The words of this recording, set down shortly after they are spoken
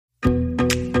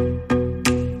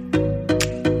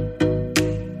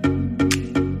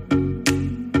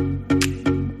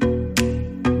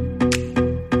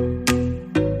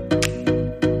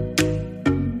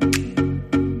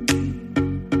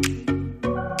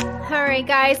right,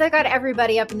 guys, I got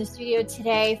everybody up in the studio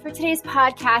today for today's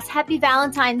podcast. Happy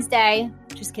Valentine's Day.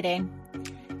 Just kidding.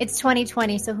 It's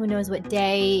 2020, so who knows what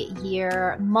day,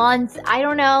 year, month. I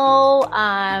don't know.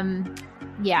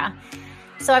 Yeah.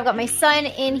 So I've got my son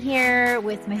in here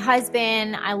with my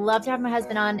husband. I love to have my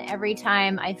husband on every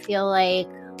time I feel like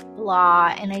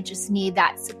blah, and I just need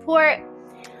that support.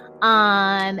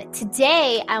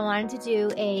 Today I wanted to do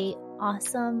a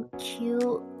awesome,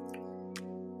 cute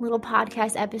little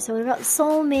podcast episode about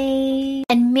soulmates.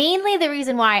 And mainly the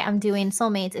reason why I'm doing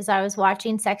soulmates is I was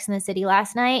watching Sex and the City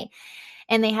last night,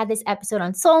 and they had this episode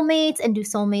on soulmates and do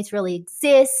soulmates really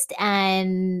exist?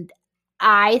 And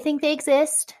I think they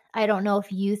exist. I don't know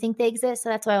if you think they exist, so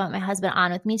that's why I want my husband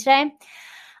on with me today.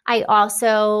 I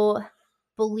also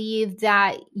believe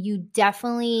that you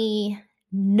definitely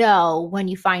know when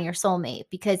you find your soulmate,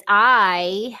 because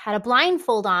I had a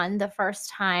blindfold on the first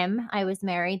time I was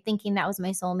married thinking that was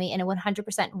my soulmate, and it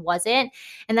 100% wasn't.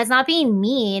 And that's not being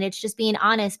mean. It's just being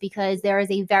honest, because there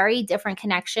is a very different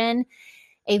connection,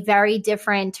 a very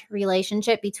different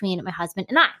relationship between my husband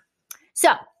and I.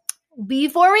 So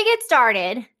before we get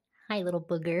started, hi, little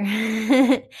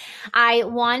booger. I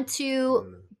want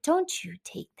to, don't you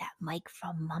take that mic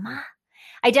from mama.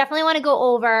 I definitely want to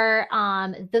go over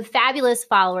the fabulous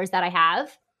followers that I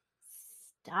have.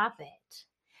 Stop it.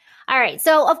 All right.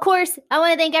 So, of course, I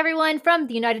want to thank everyone from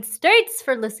the United States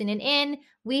for listening in.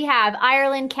 We have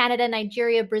Ireland, Canada,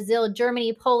 Nigeria, Brazil,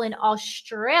 Germany, Poland,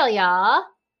 Australia.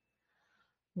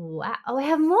 Wow. Oh, I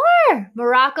have more.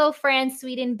 Morocco, France,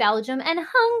 Sweden, Belgium, and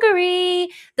Hungary.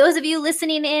 Those of you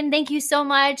listening in, thank you so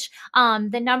much.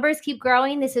 The numbers keep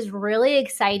growing. This is really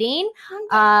exciting.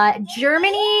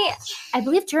 Germany, I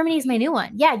believe Germany is my new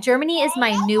one. Yeah, Germany is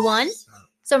my new one.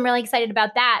 So I'm really excited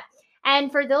about that. And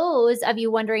for those of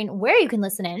you wondering where you can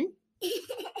listen in,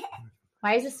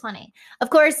 why is this funny?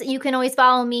 Of course, you can always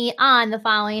follow me on the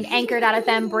following: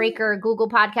 Anchor.fm, Breaker, Google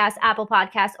Podcasts, Apple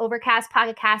Podcasts, Overcast,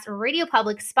 Pocket Cast, Radio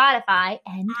Public, Spotify,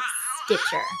 and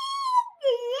Stitcher.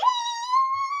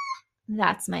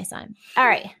 That's my son. All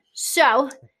right. So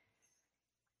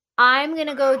I'm going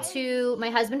to go to my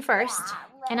husband first,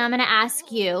 and I'm going to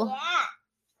ask you,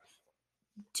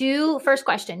 first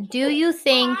question, do you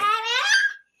think...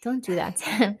 Don't do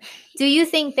that. Do you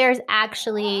think there's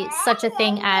actually such a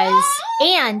thing as,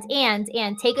 and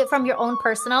take it from your own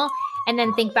personal, and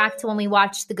then think back to when we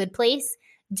watched The Good Place.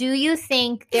 Do you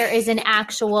think there is an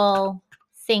actual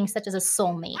thing such as a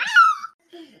soulmate?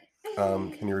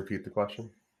 Can you repeat the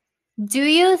question? Do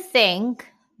you think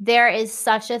there is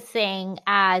such a thing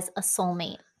as a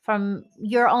soulmate? From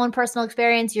your own personal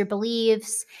experience, your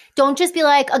beliefs. Don't just be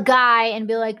like a guy and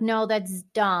be like, no, that's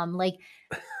dumb. Like,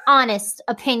 honest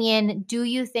opinion, do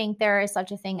you think there is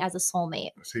such a thing as a soulmate?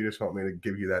 So you just want me to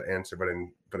give you that answer, but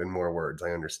in more words.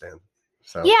 I understand.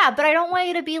 So yeah, but I don't want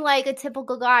you to be like a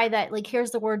typical guy that like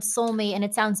hears the word soulmate and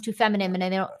it sounds too feminine, and I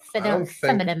don't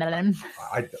feminine.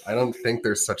 I don't think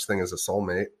there's such thing as a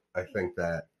soulmate. I think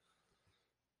that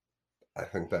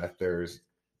there's,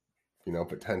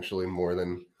 potentially more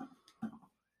than.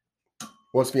 Well,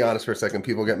 let's be honest for a second.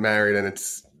 People get married, and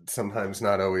it's sometimes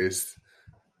not always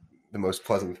the most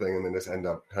pleasant thing, and then just end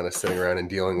up kind of sitting around and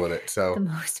dealing with it. So the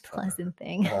most pleasant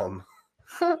thing.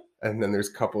 And then there's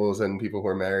couples and people who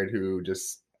are married who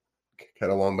just get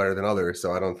along better than others.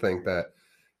 So I don't think that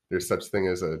there's such thing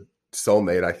as a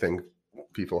soulmate. I think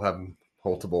people have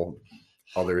multiple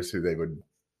others who they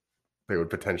would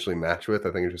potentially match with.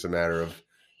 I think it's just a matter of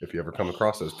if you ever come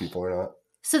across those people or not.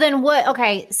 So then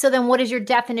what is your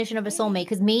definition of a soulmate?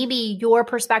 Because maybe your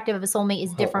perspective of a soulmate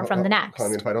is different from the next. I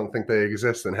mean, if I don't think they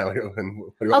exist, then what do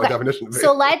you want my definition to be?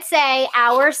 So let's say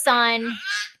our son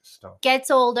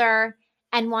gets older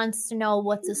and wants to know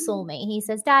what's a soulmate. He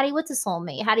says, Daddy, what's a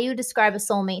soulmate? How do you describe a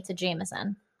soulmate to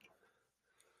Jameson?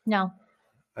 No.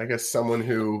 I guess someone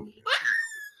who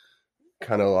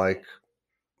kind of like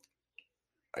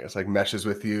meshes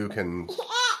with you, can,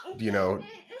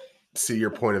 see your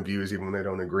point of views even when they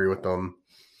don't agree with them.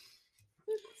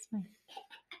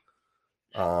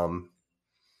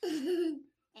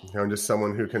 Just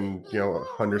someone who can,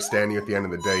 understand you at the end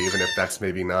of the day, even if that's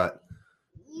maybe not,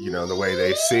 the way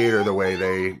they see it or the way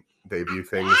they view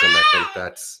things. And I think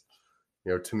that's,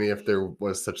 to me, if there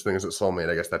was such thing as a soulmate,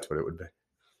 I guess that's what it would be.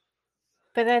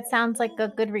 But that sounds like a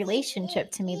good relationship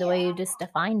to me, the way you just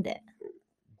defined it.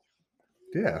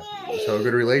 Yeah, so a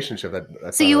good relationship.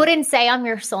 So you wouldn't say I'm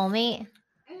your soulmate?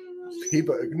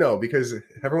 No, because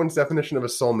everyone's definition of a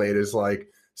soulmate is like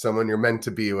someone you're meant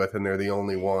to be with, and they're the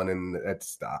only one. And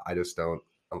I just don't.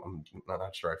 I'm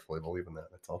not sure I fully believe in that.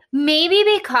 That's all. Maybe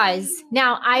because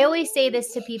now I always say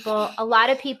this to people. A lot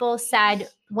of people said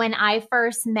when I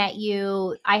first met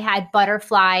you, I had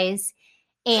butterflies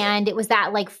and it was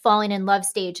that like falling in love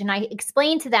stage. And I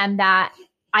explained to them that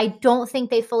I don't think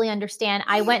they fully understand.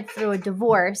 I went through a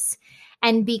divorce,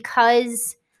 and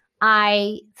because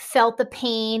I felt the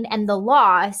pain and the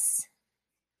loss,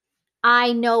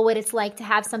 I know what it's like to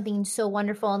have something so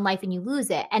wonderful in life and you lose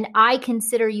it. And I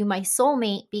consider you my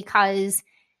soulmate because,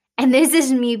 and this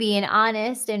is me being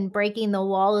honest and breaking the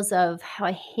walls of how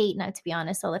I hate not to be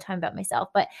honest all the time about myself,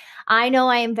 but I know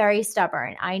I am very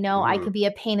stubborn. I know I could be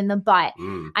a pain in the butt.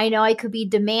 I know I could be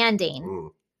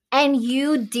demanding. And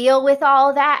you deal with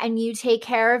all that and you take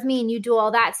care of me and you do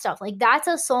all that stuff. Like that's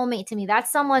a soulmate to me.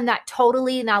 That's someone that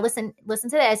totally, now listen to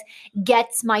this,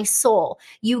 gets my soul.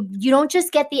 You don't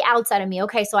just get the outside of me.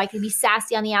 Okay, so I can be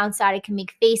sassy on the outside. I can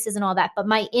make faces and all that. But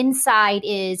my inside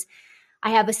is,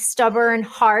 I have a stubborn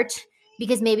heart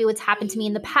because maybe what's happened to me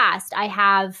in the past. I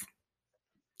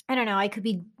don't know, I could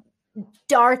be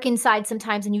dark inside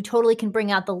sometimes and you totally can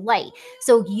bring out the light.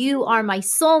 So you are my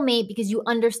soulmate because you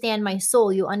understand my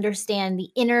soul. You understand the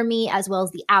inner me as well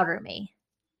as the outer me.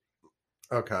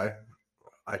 Okay.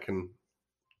 I can.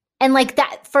 And like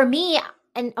that for me,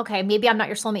 and okay, maybe I'm not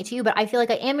your soulmate to you, but I feel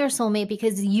like I am your soulmate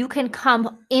because you can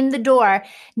come in the door,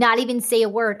 not even say a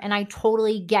word, and I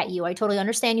totally get you. I totally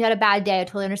understand you had a bad day. I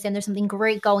totally understand there's something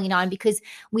great going on because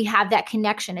we have that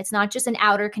connection. It's not just an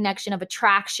outer connection of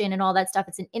attraction and all that stuff.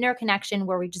 It's an inner connection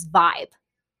where we just vibe.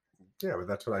 Yeah, but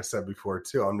that's what I said before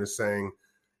too. I'm just saying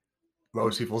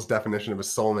most people's definition of a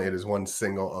soulmate is one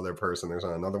single other person. There's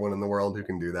not another one in the world who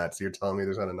can do that. So you're telling me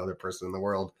there's not another person in the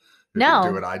world who can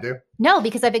do what I do? No,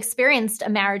 because I've experienced a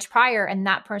marriage prior and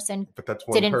that person but that's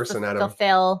one didn't person out of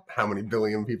how many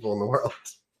billion people in the world?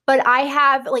 But I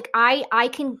have, like, I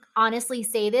can honestly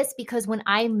say this because when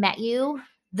I met you,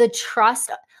 the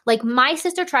trust, like my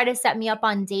sister tried to set me up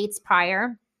on dates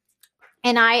prior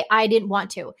and I didn't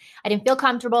want to. I didn't feel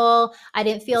comfortable. I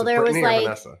didn't feel there was like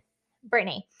Vanessa?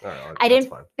 Brittany. Oh, I didn't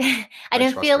fine. I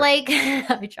didn't feel like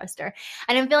I trust her.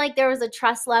 I didn't feel like there was a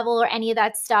trust level or any of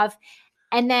that stuff.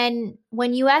 And then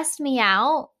when you asked me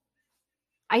out,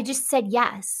 I just said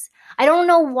yes. I don't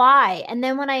know why. And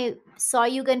then when I saw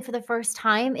you again for the first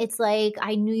time, it's like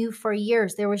I knew you for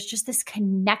years. There was just this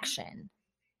connection.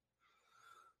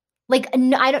 Like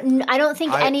I don't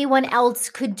think anyone else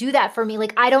could do that for me.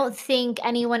 Like I don't think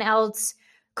anyone else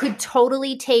could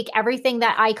totally take everything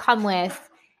that I come with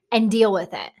and deal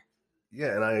with it.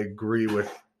 Yeah, and I agree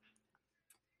with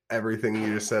everything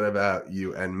you just said about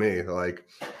you and me. Like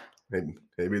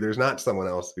maybe there's not someone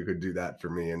else who could do that for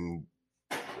me and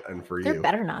for you. There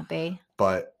better not be.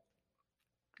 But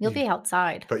you'll be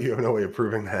outside. But you have no way of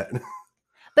proving that.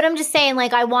 But I'm just saying,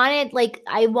 like, I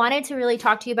wanted to really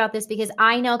talk to you about this because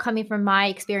I know coming from my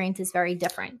experience is very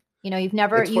different. You know, you've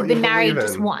been married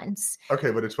just once.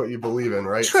 Okay, but it's what you believe in,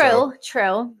 right? True.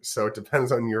 So it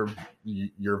depends on your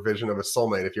vision of a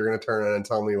soulmate. If you're going to turn around and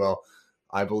tell me, well,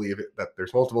 I believe that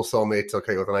there's multiple soulmates,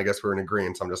 okay, well, then I guess we're in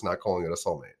agreement. So I'm just not calling it a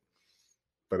soulmate.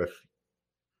 But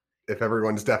if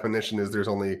everyone's definition is there's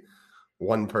only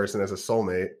one person as a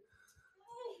soulmate,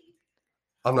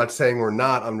 I'm not saying we're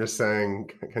not. I'm just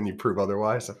saying, can you prove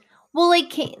otherwise? Well,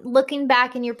 like looking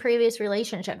back in your previous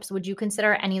relationships, would you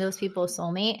consider any of those people a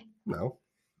soulmate? No.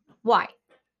 Why?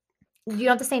 You don't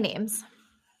have to say names.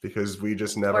 Because we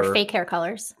just never. Or fake hair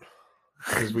colors.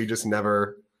 Because we just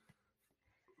never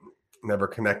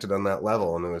connected on that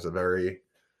level. And it was a very,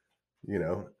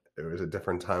 it was a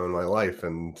different time in my life.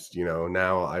 And,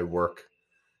 now I work,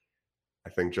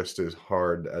 I think, just as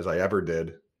hard as I ever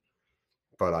did.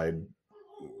 But I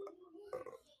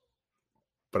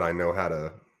know how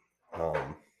to,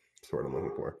 that's what I'm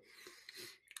looking for.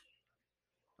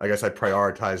 I guess I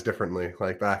prioritize differently.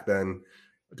 Like back then,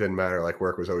 it didn't matter. Like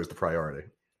work was always the priority.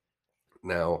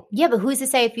 Now. Yeah, but who's to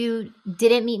say if you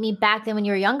didn't meet me back then when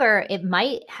you were younger, it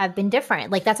might have been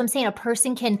different. Like that's what I'm saying. A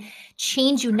person can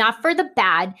change you, not for the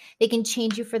bad. They can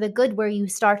change you for the good where you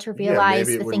start to realize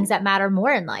the things that matter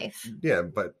more in life. Yeah,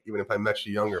 but even if I met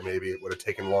you younger, maybe it would have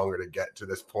taken longer to get to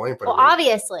this point. But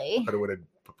obviously. But it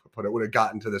would have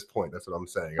gotten to this point. That's what I'm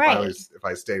saying. Right. If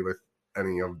I stayed with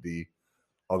any of the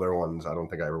other ones, I don't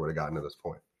think I ever would have gotten to this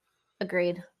point.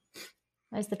 Agreed.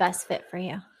 That was the best fit for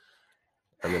you.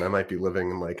 I mean, I might be living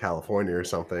in like California or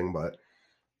something, but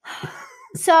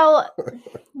So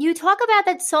you talk about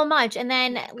that so much, and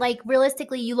then like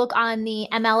realistically, you look on the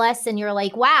MLS and you're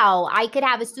like, "Wow, I could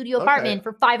have a studio apartment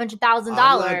for $500,000." I'm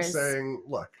not saying,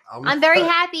 look, I'm very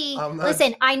happy. I'm not,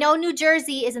 Listen, I know New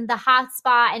Jersey isn't the hot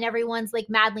spot, and everyone's like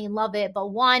madly in love with it. But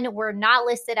one, we're not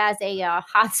listed as a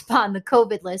hot spot on the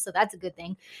COVID list, so that's a good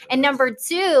thing. And number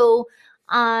two,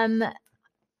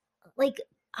 like.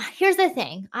 Here's the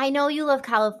thing. I know you love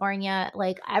California.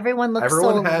 Like everyone looks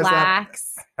so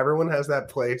lax. Everyone has that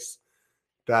place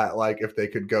that like if they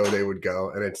could go, they would go.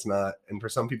 And it's not. And for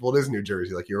some people, it is New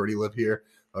Jersey. Like you already live here.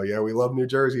 Oh yeah, we love New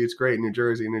Jersey. It's great. New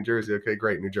Jersey. Okay,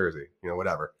 great. New Jersey. You know,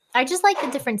 whatever. I just like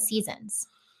the different seasons.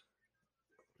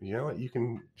 You know what? You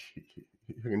can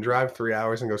drive 3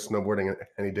 hours and go snowboarding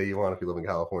any day you want if you live in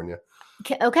California.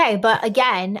 Okay, but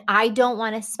again, I don't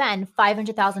want to spend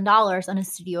 $500,000 on a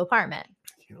studio apartment.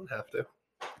 You don't have to.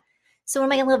 So what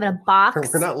am I going to live in a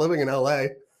box? We're not living in LA.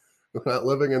 We're not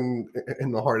living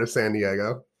in the heart of San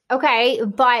Diego. Okay,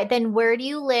 but then where do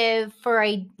you live for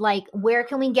where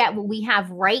can we get what we have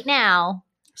right now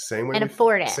and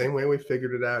afford it? Same way we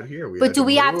figured it out here. But do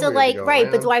we have to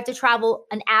but do I have to travel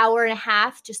an hour and a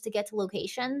half just to get to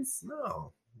locations?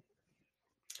 No.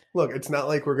 Look, it's not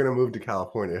like we're going to move to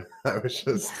California. I was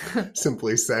just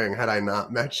simply saying, had I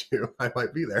not met you, I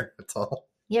might be there. That's all.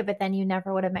 Yeah, but then you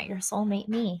never would have met your soulmate,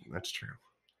 me. That's true.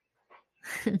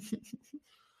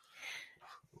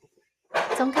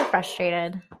 Don't get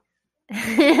frustrated.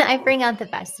 I bring out the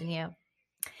best in you.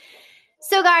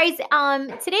 So guys,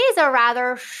 today is a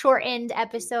rather shortened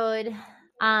episode.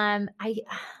 I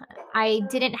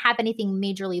didn't have anything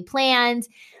majorly planned,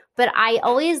 but I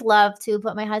always love to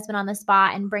put my husband on the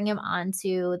spot and bring him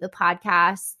onto the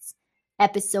podcast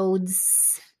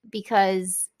episodes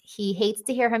because he hates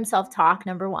to hear himself talk,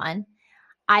 number one.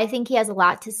 I think he has a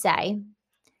lot to say.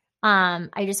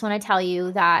 I just want to tell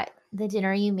you that the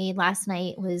dinner you made last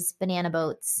night was banana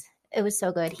boats. It was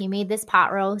so good. He made this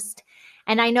pot roast.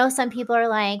 And I know some people are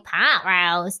like, pot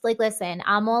roast? Like, listen,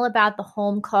 I'm all about the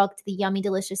home cooked, the yummy,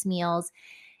 delicious meals.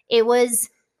 It was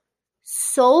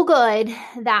so good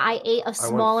that I ate a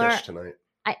smaller. I want fish tonight.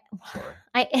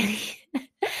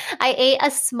 I ate a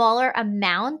smaller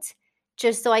amount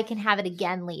just so I can have it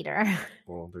again later.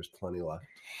 Well, there's plenty left.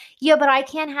 Yeah, but I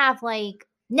can't have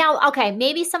now, okay,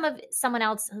 maybe someone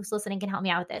else who's listening can help me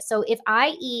out with this. So if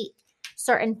I eat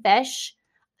certain fish,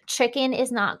 chicken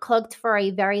is not cooked for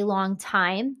a very long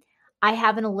time, I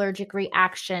have an allergic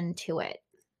reaction to it.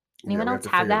 Anyone else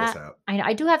have that?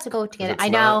 I do have to go to get it. I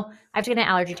know. I have to get an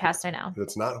allergy test. I know.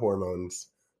 It's not hormones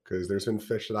because there's been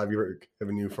fish that I've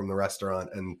given you from the restaurant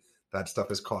and that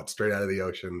stuff is caught straight out of the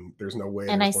ocean. There's no way.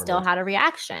 And I still had a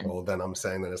reaction. Well, then I'm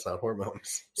saying that it's not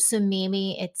hormones. So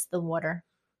maybe it's the water.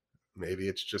 Maybe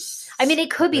it's just. I mean, it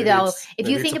could be though. If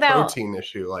you think about protein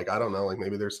issue, like I don't know, like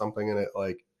maybe there's something in it.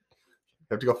 Like you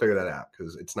have to go figure that out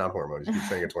because it's not hormones. You keep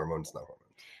saying it's hormones, it's not hormones.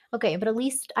 Okay, but at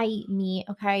least I eat meat.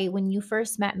 Okay, when you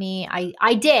first met me,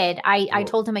 I did. I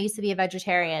told him I used to be a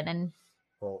vegetarian, and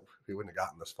well, we wouldn't have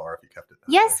gotten this far if you kept it.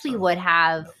 Yes, we would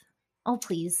have. Yeah. Oh,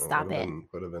 please stop it.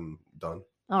 Would have been done.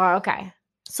 Oh, okay.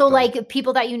 So, like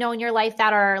people that you know in your life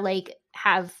that are like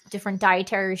have different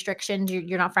dietary restrictions,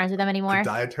 you're not friends with them anymore. The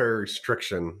dietary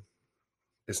restriction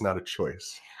is not a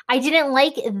choice. I didn't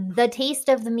like the taste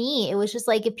of the meat. It was just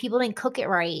like if people didn't cook it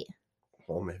right.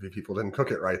 Well, maybe people didn't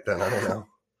cook it right then. I don't know.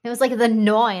 It was like the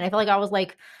gnawing. I felt like I was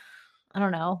like, I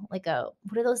don't know, like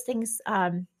what are those things?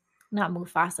 Not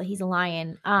Mufasa. He's a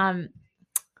lion.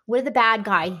 What are the bad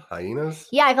guy? Hyenas?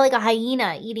 Yeah, I feel like a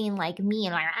hyena eating like me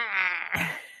and like.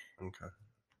 Ah. Okay.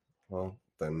 Well,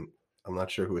 then I'm not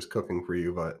sure who is cooking for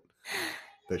you, but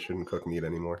they shouldn't cook meat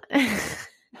anymore.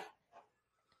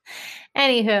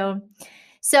 Anywho,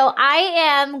 so I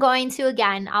am going to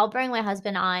again. I'll bring my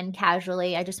husband on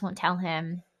casually. I just won't tell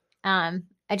him. I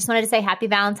just wanted to say happy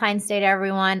Valentine's Day to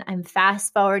everyone. I'm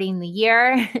fast forwarding the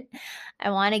year. I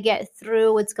want to get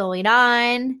through what's going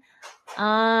on.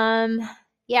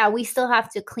 Yeah, we still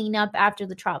have to clean up after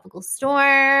the tropical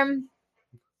storm.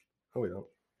 Oh, we don't.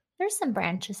 There's some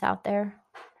branches out there.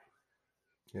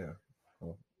 Yeah.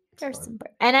 Well, there's fine.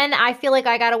 And then I feel like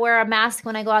I got to wear a mask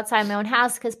when I go outside my own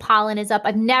house because pollen is up.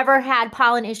 I've never had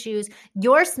pollen issues.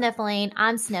 You're sniffling.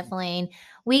 I'm sniffling.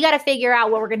 We got to figure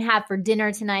out what we're going to have for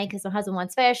dinner tonight because my husband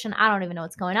wants fish and I don't even know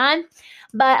what's going on.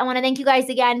 But I want to thank you guys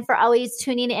again for always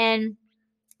tuning in.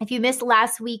 If you missed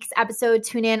last week's episode,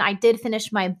 tune in. I did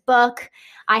finish my book.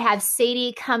 I have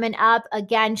Sadie coming up.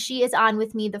 Again, she is on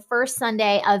with me the first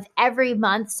Sunday of every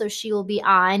month, so she will be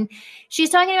on.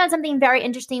 She's talking about something very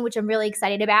interesting, which I'm really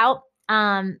excited about.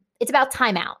 It's about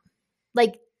timeout.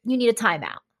 Like, you need a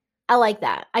timeout. I like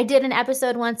that. I did an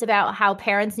episode once about how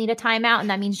parents need a timeout, and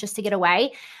that means just to get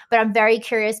away. But I'm very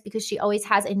curious because she always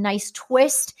has a nice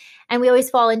twist, and we always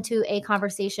fall into a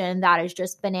conversation that is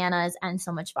just bananas and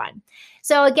so much fun.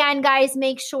 So again, guys,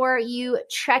 make sure you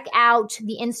check out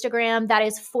the Instagram. That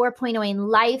is 4.0 in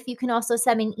life. You can also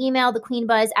send me an email,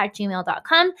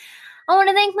 thequeenbuzz@gmail.com. I want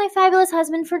to thank my fabulous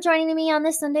husband for joining me on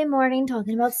this Sunday morning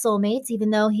talking about soulmates,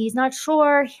 even though he's not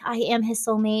sure I am his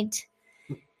soulmate.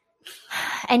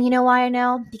 And you know why I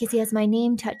know? Because he has my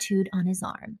name tattooed on his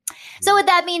arm. So with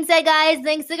that being said, guys,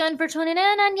 thanks again for tuning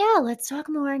in. And yeah, let's talk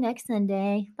more next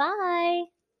Sunday. Bye.